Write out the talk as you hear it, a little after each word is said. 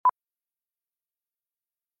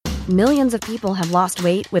Millions of people have lost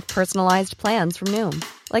weight with personalized plans from Noom.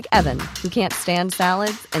 Like Evan, who can't stand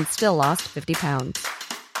salads and still lost 50 pounds.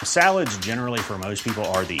 Salads generally for most people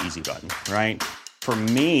are the easy button, right? For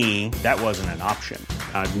me, that wasn't an option.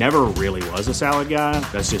 I never really was a salad guy.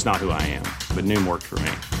 That's just not who I am. But Noom worked for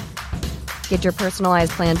me. Get your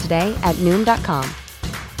personalized plan today at Noom.com.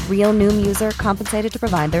 Real Noom user compensated to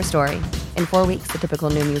provide their story. In 4 weeks, the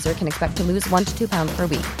typical Noom user can expect to lose 1 to 2 pounds per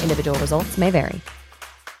week. Individual results may vary.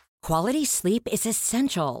 Quality sleep is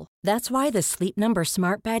essential. That's why the Sleep Number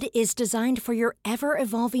Smart Bed is designed for your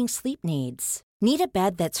ever-evolving sleep needs. Need a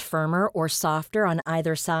bed that's firmer or softer on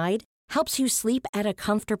either side? Helps you sleep at a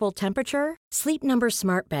comfortable temperature? Sleep Number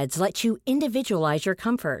Smart Beds let you individualize your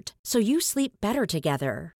comfort, so you sleep better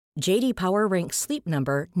together. J.D. Power ranks Sleep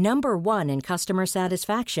Number number 1 in customer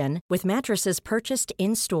satisfaction with mattresses purchased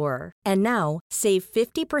in-store. And now, save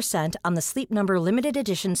 50% on the Sleep Number Limited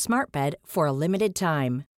Edition Smart Bed for a limited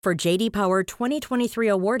time. For J.D. Power 2023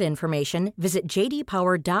 award information, visit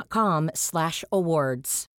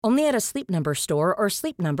jdpower.com/awards. Only at a Sleep Number store or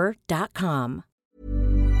sleepnumber.com.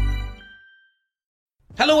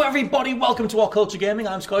 Hello everybody, welcome to Our Culture Gaming.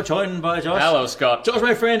 I'm Scott, joined by Josh. Hello, Scott. Josh,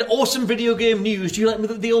 my friend, awesome video game news. Do you like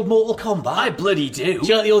the old Mortal Kombat? I bloody do. Do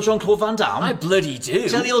you like the old Jean-Claude Van Damme? I bloody do. Do you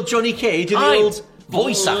like the old Johnny Cage and the old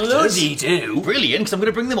voice actors? Bloody do. Brilliant, because I'm going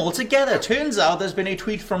to bring them all together. Turns out there's been a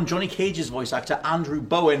tweet from Johnny Cage's voice actor, Andrew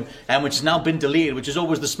Bowen, which has now been deleted, which is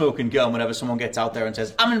always the smoking gun whenever someone gets out there and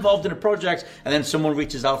says, I'm involved in a project, and then someone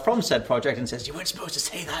reaches out from said project and says, you weren't supposed to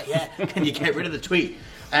say that yet. Can you get rid of the tweet?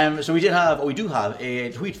 So we do have a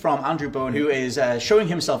tweet from Andrew Bowen, who is showing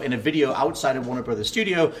himself in a video outside of Warner Brothers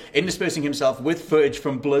studio, interspersing himself with footage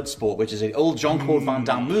from Bloodsport, which is an old Jean-Claude Van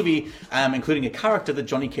Damme movie, including a character that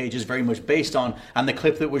Johnny Cage is very much based on, and the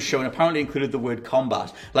clip that was shown apparently included the word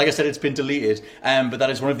combat. Like I said, it's been deleted, but that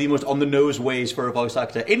is one of the most on-the-nose ways for a voice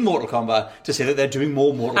actor in Mortal Kombat to say that they're doing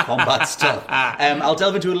more Mortal Kombat stuff. I'll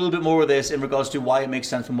delve into a little bit more of this in regards to why it makes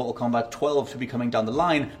sense for Mortal Kombat 12 to be coming down the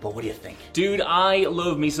line, but what do you think? Dude, I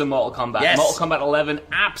love me some Mortal Kombat. Yes. Mortal Kombat 11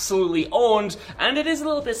 absolutely owned, and it is a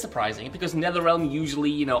little bit surprising because NetherRealm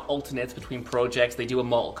usually, alternates between projects. They do a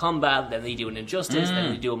Mortal Kombat, then they do an Injustice,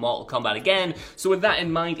 then they do a Mortal Kombat again. So with that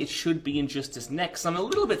in mind, it should be Injustice next. I'm a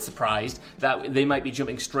little bit surprised that they might be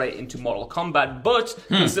jumping straight into Mortal Kombat, but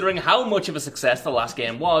considering how much of a success the last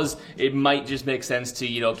game was, it might just make sense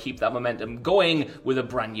to, keep that momentum going with a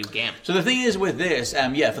brand new game. So the thing is with this,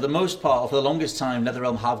 for the most part, for the longest time,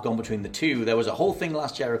 NetherRealm have gone between the two. There was a whole thing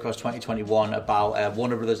last year across 2021 about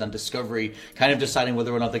Warner Brothers and Discovery kind of deciding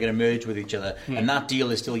whether or not they're going to merge with each other, and that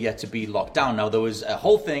deal is still yet to be locked down. Now, there was a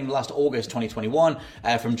whole thing last August 2021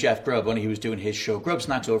 from Jeff Grubb when he was doing his show Grubb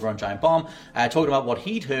Snacks over on Giant Bomb, talking about what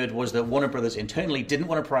he'd heard was that Warner Brothers internally didn't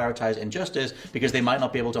want to prioritize Injustice because they might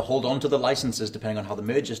not be able to hold on to the licenses depending on how the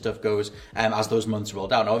merger stuff goes as those months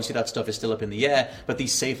rolled out. Now, obviously that stuff is still up in the air, but the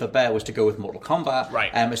safer bet was to go with Mortal Kombat,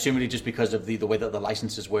 right? Assumedly just because of the way that the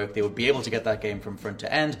licenses work, they would be able to get that game from front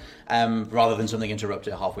to end, rather than something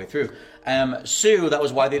interrupted halfway through. So that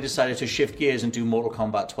was why they decided to shift gears and do Mortal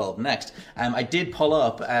Kombat 12 next. I did pull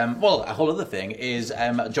up, a whole other thing is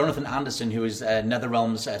Jonathan Anderson, who is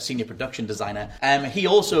NetherRealm's senior production designer. He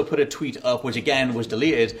also put a tweet up, which again was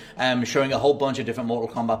deleted, showing a whole bunch of different Mortal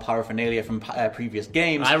Kombat paraphernalia from previous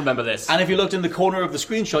games. I remember this. And if you looked in the corner of the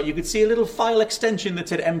screenshot, you could see a little file extension that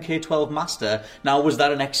said MK12 Master. Now, was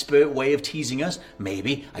that an expert way of teasing us?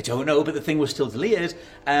 Maybe. I don't know, but the thing was still deleted.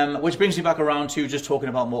 Which brings me back around to just talking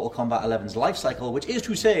about Mortal Kombat 11's life cycle, which is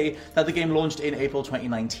to say that the game launched in April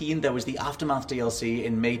 2019. There was the Aftermath DLC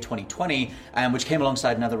in May 2020, which came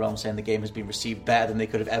alongside NetherRealm saying the game has been received better than they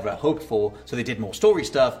could have ever hoped for, so they did more story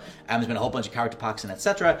stuff, there's been a whole bunch of character packs and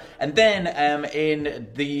etc. And then in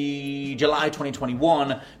the July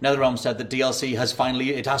 2021, NetherRealm said that DLC has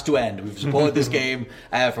it has to end. We've supported this game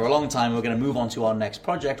for a long time. We're going to move on to our next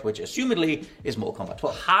project, which assumedly is Mortal Kombat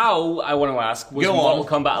 12. How, I want to ask, was Mortal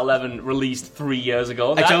Kombat 11 released 3 years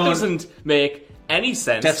ago? That doesn't make any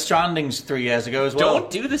sense. Death Stranding's 3 years ago as well.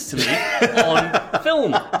 Don't do this to me on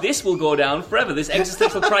film. This will go down forever. This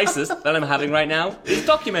existential crisis that I'm having right now is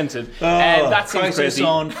documented. That seems crazy.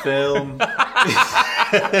 On film.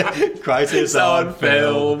 Crisis on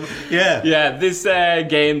film. Yeah, this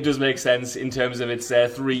game does make sense in terms of its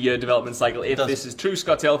 3-year development cycle, if this is true,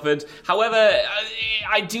 Scott Telford. However,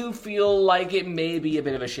 I do feel like it may be a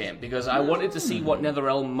bit of a shame, because I wanted to see what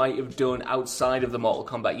NetherRealm might have done outside of the Mortal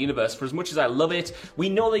Kombat universe. For as much as I love it, we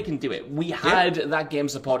know they can do it. We had that game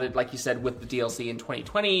supported, like you said, with the DLC in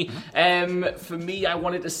 2020. For me, I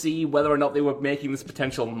wanted to see whether or not they were making this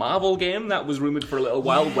potential Marvel game that was rumored for a little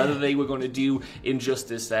while, whether they were going to do Injustice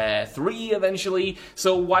Injustice 3 eventually.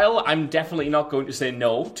 So while I'm definitely not going to say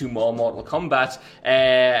no to more Mortal Kombat,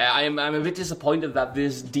 I'm a bit disappointed that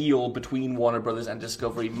this deal between Warner Brothers and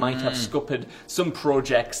Discovery might have scuppered some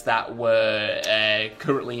projects that were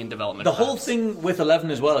currently in development. The whole thing with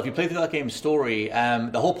 11 as well, if you play through that game's story,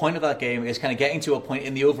 the whole point of that game is kind of getting to a point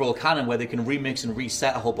in the overall canon where they can remix and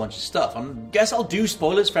reset a whole bunch of stuff. I guess I'll do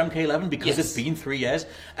spoilers for MK11 because it's been 3 years.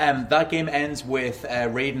 That game ends with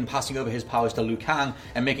Raiden passing over his powers to Liu Kang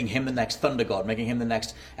and making him the next Thunder God, making him the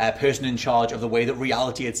next person in charge of the way that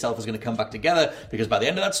reality itself is going to come back together, because by the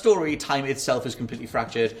end of that story, time itself is completely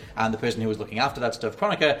fractured and the person who was looking after that stuff,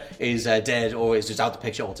 Kronika, is dead or is just out the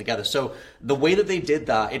picture altogether. So the way that they did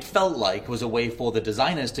that, it felt like was a way for the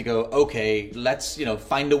designers to go, okay, let's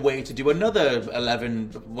find a way to do another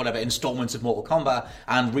 11 installments of Mortal Kombat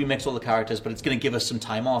and remix all the characters, but it's going to give us some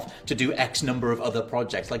time off to do X number of other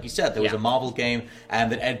projects. Like you said, there was a Marvel game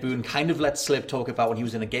that Ed Boon kind of let slip talk about when he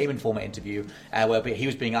was in a Game Informer interview, where he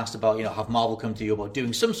was being asked about, have Marvel come to you about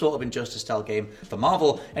doing some sort of Injustice style game for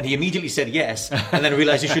Marvel, and he immediately said yes, and then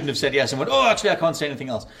realized he shouldn't have said yes and went, oh, actually I can't say anything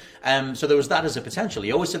else. So there was that as a potential.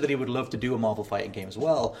 He always said that he would love to do a Marvel fighting game as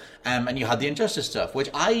well, and you had the Injustice stuff, which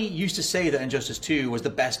I used to say that Injustice 2 was the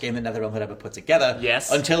best game that NetherRealm had ever put together,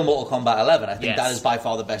 until Mortal Kombat 11. I think that is by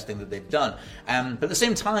far the best thing that they've done. But at the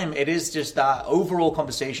same time, it is just that overall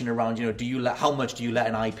conversation around, how much do you let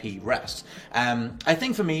an IP rest? I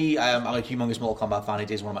think for me, I'm a humongous Mortal Kombat fan.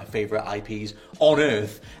 It is one of my favorite IPs on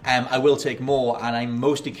Earth. I will take more, and I'm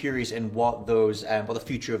mostly curious in what the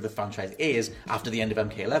future of the franchise is after the end of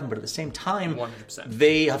MK11. But at the same time, 100%.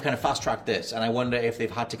 They have kind of fast-tracked this, and I wonder if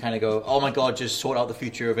they've had to kind of go, oh my god, just sort out the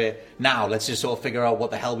future of it now. Let's just sort of figure out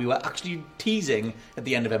what the hell we were actually teasing at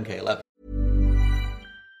the end of MK11.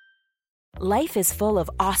 Life is full of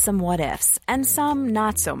awesome what-ifs, and some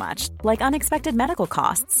not so much, like unexpected medical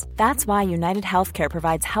costs. That's why United Healthcare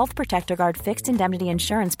provides Health Protector Guard fixed indemnity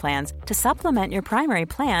insurance plans to supplement your primary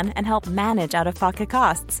plan and help manage out-of-pocket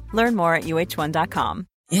costs. Learn more at uh1.com.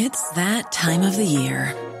 It's that time of the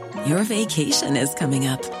year. Your vacation is coming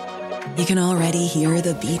up. You can already hear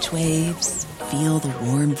the beach waves, feel the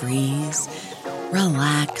warm breeze,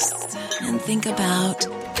 relax, and think about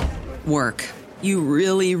work. You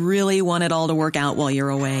really, really want it all to work out while you're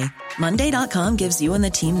away. Monday.com gives you and the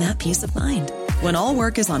team that peace of mind. When all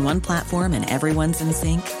work is on one platform and everyone's in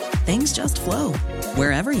sync, things just flow.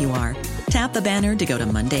 Wherever you are, tap the banner to go to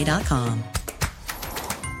Monday.com.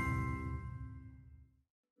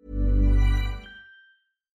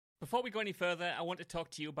 Before we go any further, I want to talk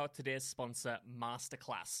to you about today's sponsor,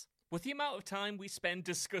 Masterclass. With the amount of time we spend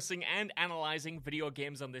discussing and analysing video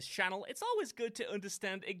games on this channel, it's always good to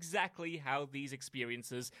understand exactly how these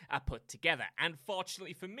experiences are put together. And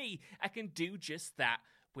fortunately for me, I can do just that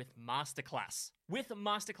with Masterclass. With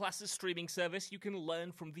Masterclass's streaming service, you can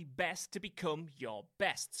learn from the best to become your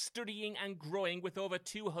best, studying and growing with over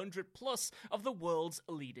 200 plus of the world's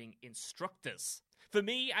leading instructors. For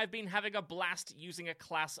me, I've been having a blast using a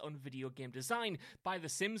class on video game design by The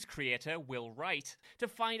Sims creator Will Wright to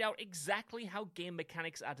find out exactly how game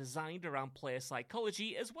mechanics are designed around player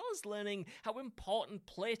psychology, as well as learning how important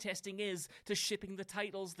playtesting is to shipping the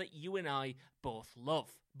titles that you and I both love.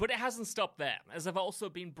 But it hasn't stopped there, as I've also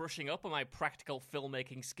been brushing up on my practical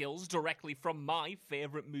filmmaking skills directly from my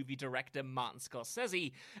favourite movie director Martin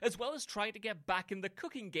Scorsese, as well as trying to get back in the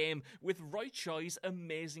cooking game with Roy Choi's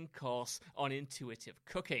amazing course on intuitive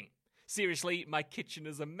cooking. Seriously, my kitchen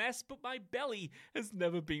is a mess, but my belly has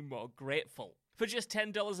never been more grateful. For just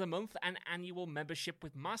 $10 a month, an annual membership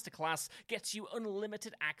with Masterclass gets you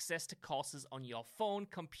unlimited access to courses on your phone,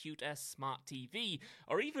 computer, smart TV,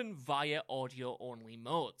 or even via audio-only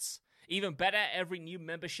modes. Even better, every new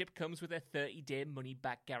membership comes with a 30-day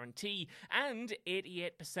money-back guarantee, and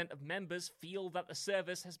 88% of members feel that the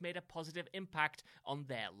service has made a positive impact on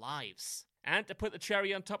their lives. And to put the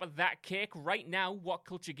cherry on top of that cake, right now, What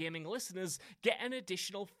Culture Gaming listeners get an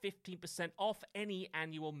additional 15% off any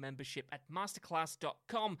annual membership at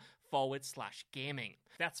masterclass.com/gaming.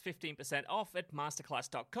 That's 15% off at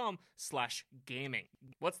masterclass.com/gaming.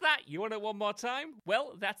 What's that? You want it one more time?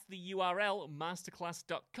 Well, that's the URL,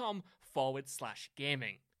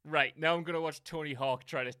 masterclass.com/gaming. Right, now I'm going to watch Tony Hawk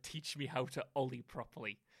try to teach me how to ollie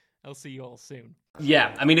properly. I'll see you all soon.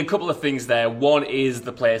 Yeah, I mean, a couple of things there. One is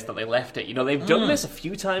the place that they left it. They've done this a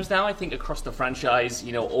few times now, I think, across the franchise,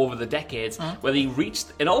 over the decades, where they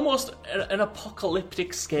reached an almost an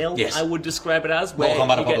apocalyptic scale, I would describe it as, where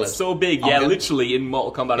it gets so big, literally in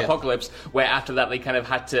Mortal Kombat Apocalypse, where after that they kind of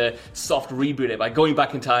had to soft reboot it by going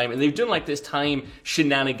back in time, and they've done like this time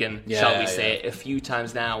shenanigan, shall we say, a few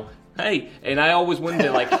times now. Hey, and I always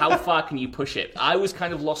wonder, like, how far can you push it? I was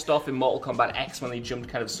kind of lost off in Mortal Kombat X when they jumped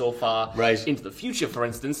kind of so far into the future, for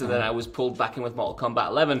instance, and then I was pulled back in with Mortal Kombat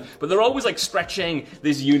 11. But they're always, like, stretching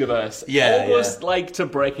this universe almost, like, to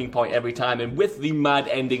breaking point every time. And with the mad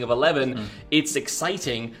ending of 11, it's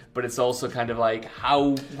exciting, but it's also kind of like,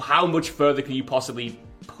 how much further can you possibly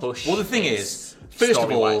push? Well, the thing is, first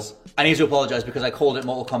of all, I need to apologise because I called it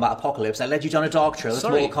Mortal Kombat Apocalypse. I led you down a dark trail. It's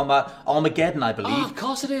Mortal Kombat Armageddon, I believe. Oh, of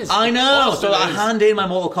course it is. I know. So I hand in my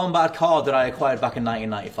Mortal Kombat card that I acquired back in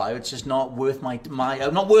 1995. It's just not worth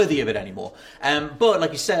I'm not worthy of it anymore. But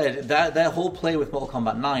like you said, their whole play with Mortal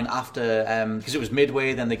Kombat 9 after, because it was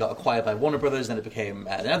Midway, then they got acquired by Warner Brothers, then it became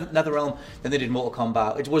NetherRealm, then they did Mortal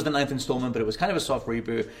Kombat. It was the 9th installment, but it was kind of a soft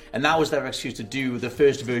reboot, and that was their excuse to do the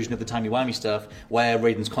first version of the timey-wimey stuff, where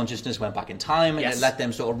Raiden's consciousness went back in time, and it let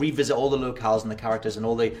them sort of revisit all the locales and the characters and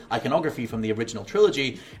all the iconography from the original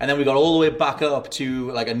trilogy, and then we got all the way back up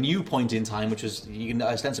to like a new point in time, which was, you can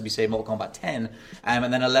ostensibly say, Mortal Kombat 10,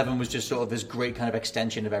 and then 11 was just sort of this great kind of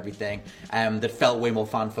extension of everything that felt way more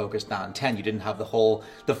fan-focused than 10. You didn't have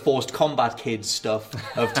the forced combat kids stuff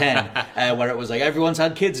of 10, where it was like, everyone's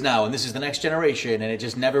had kids now, and this is the next generation, and it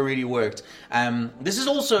just never really worked. This is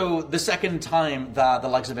also the second time that the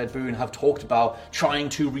likes of Ed Boon have talked about trying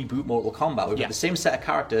to reboot Mortal Kombat. We've got the same set of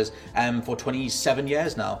characters for 27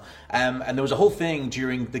 years now. And there was a whole thing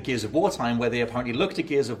during the Gears of War time where they apparently looked at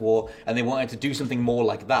Gears of War and they wanted to do something more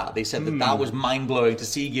like that. They said that was mind-blowing to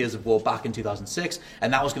see Gears of War back in 2006,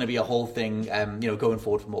 and that was going to be a whole thing going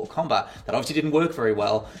forward for Mortal Kombat. That obviously didn't work very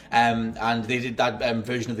well, and they did that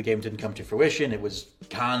version of the game didn't come to fruition. It was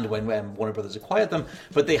canned when Warner Brothers acquired them,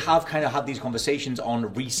 but they have kind of had these conversations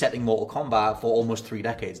on resetting Mortal Kombat for almost 3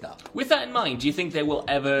 decades now. With that in mind, do you think they will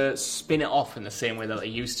ever spin it off in the same way that they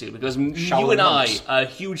used to? Because Shaolin you and monks. I are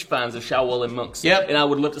huge fans of Shaolin Monks, and I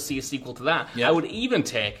would love to see a sequel to that. I would even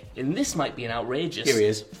take, and this might be an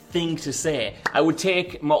outrageous thing to say, I would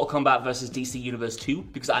take Mortal Kombat vs. DC Universe 2,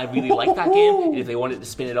 because I really like that game, and if they wanted to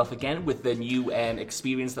spin it off again with the new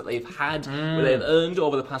experience that they've had, where they've earned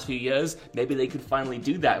over the past few years, maybe they could finally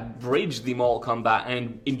do that, bridge the Mortal Kombat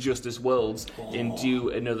and Injustice worlds, and do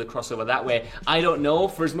another crossover that way. I don't know,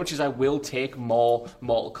 for as much as I will take more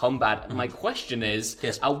Mortal Kombat, my question is,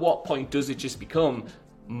 at what point does it just become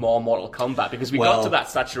more Mortal Kombat? Because we got to that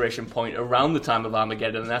saturation point around the time of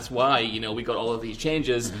Armageddon, and that's why, we got all of these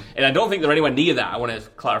changes. And I don't think they're anywhere near that. I want to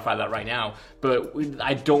clarify that right now. But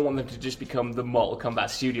I don't want them to just become the Mortal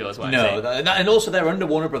Kombat studio, is what I'm saying. And also they're under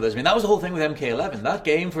Warner Brothers. I mean, that was the whole thing with MK11. That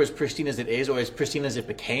game, for as pristine as it is, or as pristine as it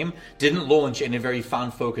became, didn't launch in a very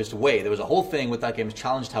fan-focused way. There was a whole thing with that game's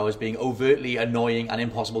challenge towers being overtly annoying and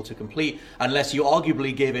impossible to complete, unless you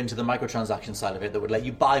arguably gave in to the microtransaction side of it that would let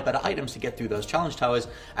you buy better items to get through those challenge towers.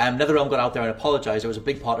 NetherRealm got out there and apologized. It was a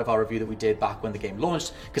big part of our review that we did back when the game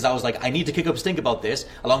launched, because I was like, I need to kick up a stink about this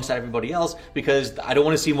alongside everybody else, because I don't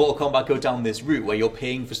want to see Mortal Kombat go down this route where you're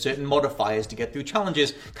paying for certain modifiers to get through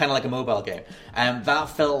challenges, kind of like a mobile game. That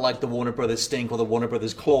felt like the Warner Brothers stink, or the Warner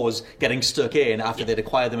Brothers claws getting stuck in after they'd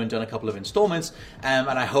acquired them and done a couple of installments. And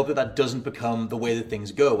I hope that doesn't become the way that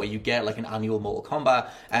things go, where you get like an annual Mortal Kombat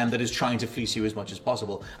that is trying to fleece you as much as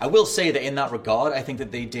possible. I will say that in that regard, I think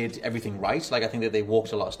that they did everything right. Like, I think that they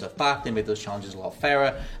walked a lot of stuff back. They made those challenges a lot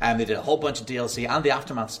fairer, and they did a whole bunch of DLC, and the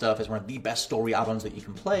Aftermath stuff is one of the best story add-ons that you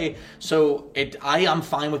can play. So I am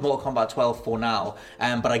fine with Mortal Kombat 12 for now,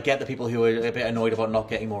 but I get the people who are a bit annoyed about not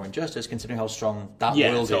getting more Injustice, considering how strong that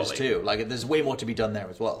world is too. Like, there's way more to be done there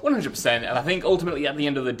as well. 100%, and I think ultimately at the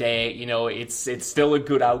end of the day, it's still a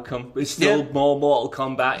good outcome. It's still more Mortal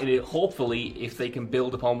Kombat, and hopefully, if they can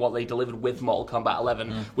build upon what they delivered with Mortal Kombat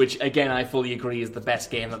 11, which again I fully agree is the best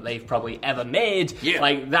game that they've probably ever made,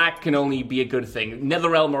 like, that can only be a good thing.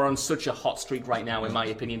 NetherRealm are on such a hot streak right now, in my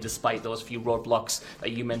opinion, despite those few roadblocks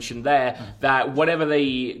that you mentioned there, that whatever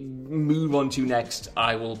they move on to next,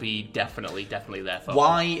 I will be definitely there for.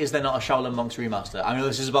 Why is there not a Shaolin Monks remaster? I know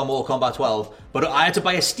this is about Mortal Kombat 12, but I had to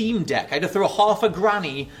buy a Steam Deck. I had to throw half a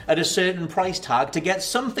granny at a certain price tag to get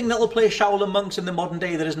something that will play Shaolin Monks in the modern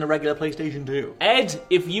day that isn't a regular PlayStation 2. Ed,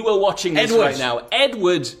 if you are watching this right now,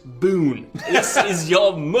 Edward Boon, this is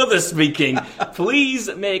your mother speaking. Please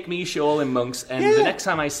make me Shaolin Monks, and the next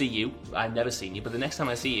time I see you, I've never seen you, but the next time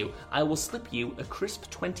I see you, I will slip you a crisp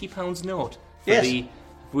 £20 note for the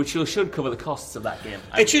which should cover the costs of that game.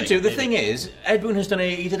 It should do. The thing is, Ed Boon has done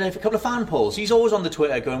a couple of fan polls. He's always on the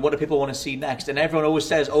Twitter going, what do people want to see next? And everyone always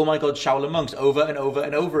says, oh my god, Shaolin Monks, over and over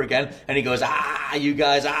and over again. And he goes, you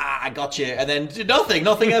guys, I got you. And then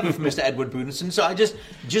nothing ever from Mr. Edward Boonison. So I just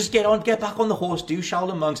get back on the horse, do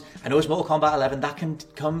Shaolin Monks. I know it's Mortal Kombat 11, that can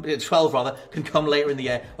come, 12 rather, can come later in the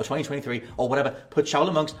year, or 2023, or whatever. Put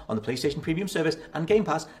Shaolin Monks on the PlayStation Premium service and Game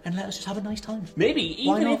Pass, and let us just have a nice time. Maybe,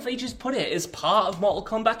 even if they just put it as part of Mortal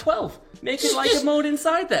Kombat 12. Make it like a mode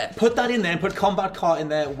inside there. Put that in there and put Combat Kart in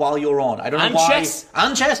there while you're on. I don't know and why. Chess.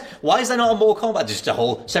 And chess. Why is there not a Mortal Kombat? Just a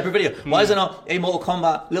whole separate video. Why is there not a Mortal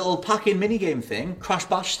Kombat little pack-in minigame thing, Crash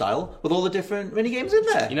Bash style, with all the different minigames in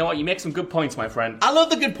there? You know what? You make some good points, my friend. I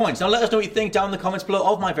love the good points. Now let us know what you think down in the comments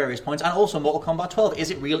below of my various points, and also Mortal Kombat 12.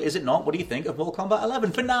 Is it real? Is it not? What do you think of Mortal Kombat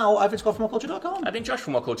 11? For now, I've been Scott from WhatCulture.com. I've been Josh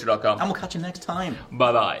from WhatCulture.com. And we'll catch you next time.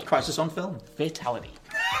 Bye-bye. Crisis on Film. Fatality.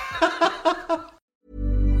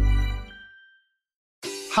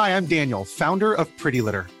 Hi, I'm Daniel, founder of Pretty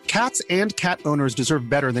Litter. Cats and cat owners deserve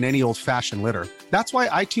better than any old-fashioned litter. That's why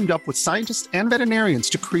I teamed up with scientists and veterinarians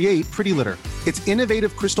to create Pretty Litter. Its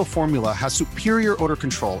innovative crystal formula has superior odor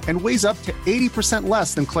control and weighs up to 80%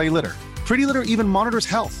 less than clay litter. Pretty Litter even monitors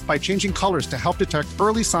health by changing colors to help detect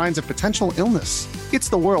early signs of potential illness. It's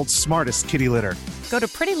the world's smartest kitty litter. Go to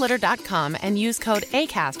prettylitter.com and use code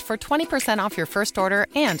ACAST for 20% off your first order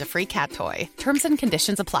and a free cat toy. Terms and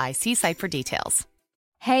conditions apply. See site for details.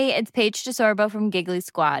 Hey, it's Paige DeSorbo from Giggly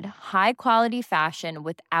Squad. High quality fashion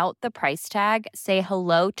without the price tag. Say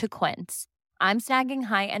hello to Quince. I'm snagging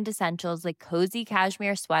high-end essentials like cozy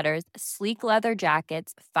cashmere sweaters, sleek leather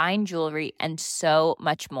jackets, fine jewelry, and so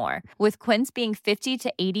much more. With Quince being 50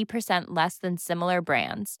 to 80% less than similar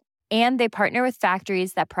brands. And they partner with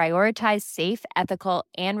factories that prioritize safe, ethical,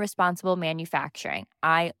 and responsible manufacturing.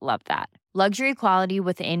 I love that. Luxury quality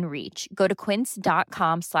within reach. Go to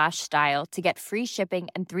quince.com/style to get free shipping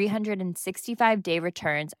and 365-day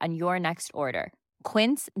returns on your next order.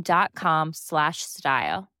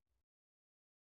 Quince.com/style.